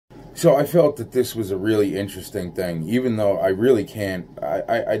So I felt that this was a really interesting thing, even though I really can't,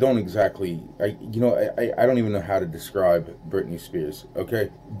 I don't exactly, I don't even know how to describe Britney Spears, okay?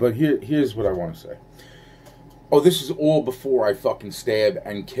 But here's what I want to say. Oh, this is all before I fucking stab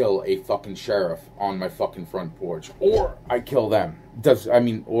and kill a fucking sheriff on my fucking front porch. Or I kill them.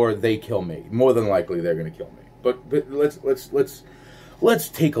 Or they kill me. More than likely they're gonna kill me. But let's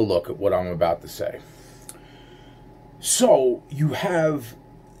take a look at what I'm about to say. So, you have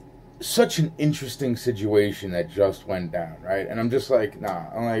such an interesting situation that just went down, right? And I'm just like, nah,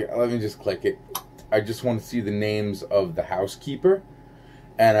 I'm like, let me just click it. I just want to see the names of the housekeeper,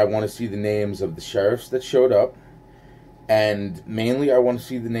 and I want to see the names of the sheriffs that showed up, and mainly I want to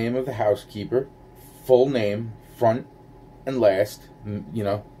see the name of the housekeeper, full name, front and last,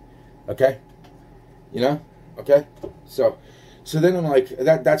 okay? Okay? So then I'm like,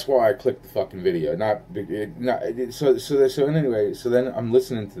 that's why I clicked the fucking video. So anyway, so then I'm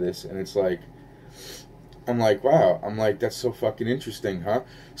listening to this, and it's like, I'm like, wow, I'm like, that's so fucking interesting, huh?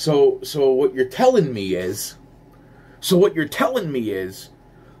 So what you're telling me is,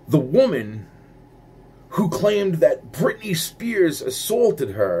 the woman who claimed that Britney Spears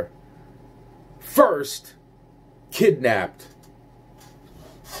assaulted her first kidnapped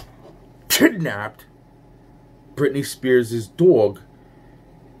Britney Spears' dog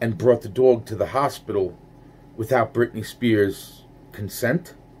and brought the dog to the hospital without Britney Spears'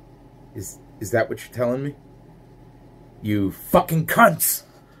 consent? Is that what you're telling me? You fucking cunts!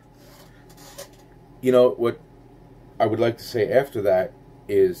 You know, what I would like to say after that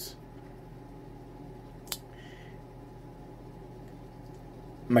is,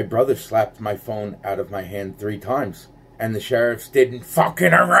 my brother slapped my phone out of my hand 3 times, and the sheriffs didn't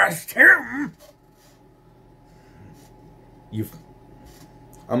fucking arrest him!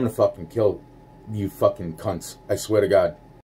 I'm gonna fucking kill you fucking cunts. I swear to God.